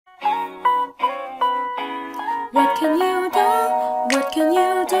What can you do? What can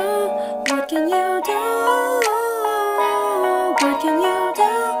you do? What can you do? What can you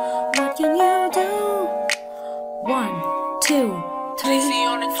do? What can you do? 1, 2, 3,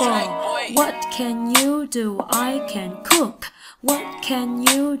 4. What can you do? I can cook. What can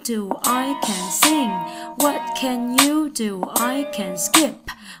you do? I can sing. What can you do? I can skip.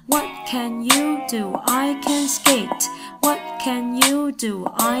 What can you do? I can skate. What can you do?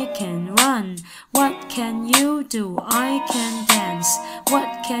 I can run. What can you do? I can dance.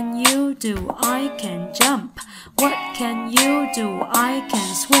 What can you do? I can jump. What can you do? I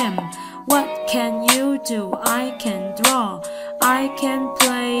can swim. What can you do? I can draw. I can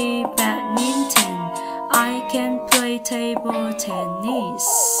play badminton. I can play table tennis.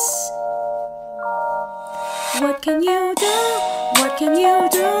 What can you do? What can you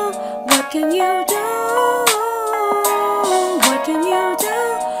do? What can you do? What can you do?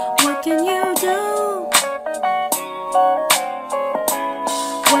 What can you do?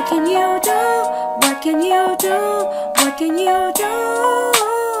 What can you do? What can you do? What can you do?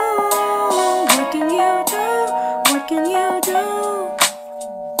 What can you do?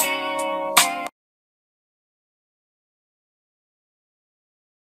 What can you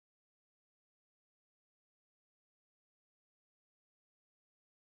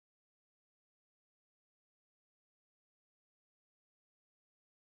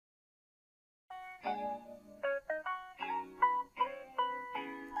do?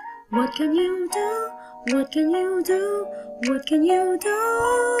 What can you do? What can you do? What can you do?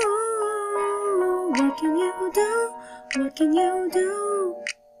 What can you do? What can you do?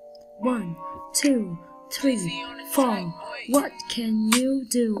 1, 2, 3, 4. What can you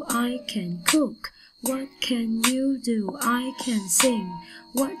do? I can cook. What can you do? I can sing.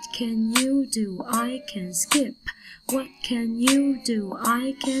 What can you do? I can skip. What can you do?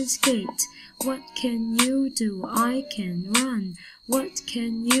 I can skate. What can you do? I can run. What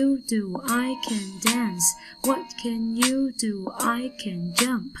can you do? I can dance. What can you do? I can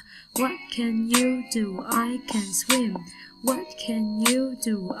jump. What can you do? I can swim. What can you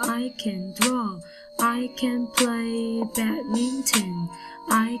do? I can draw. I can play badminton.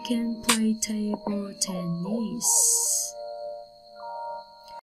 I can play table tennis.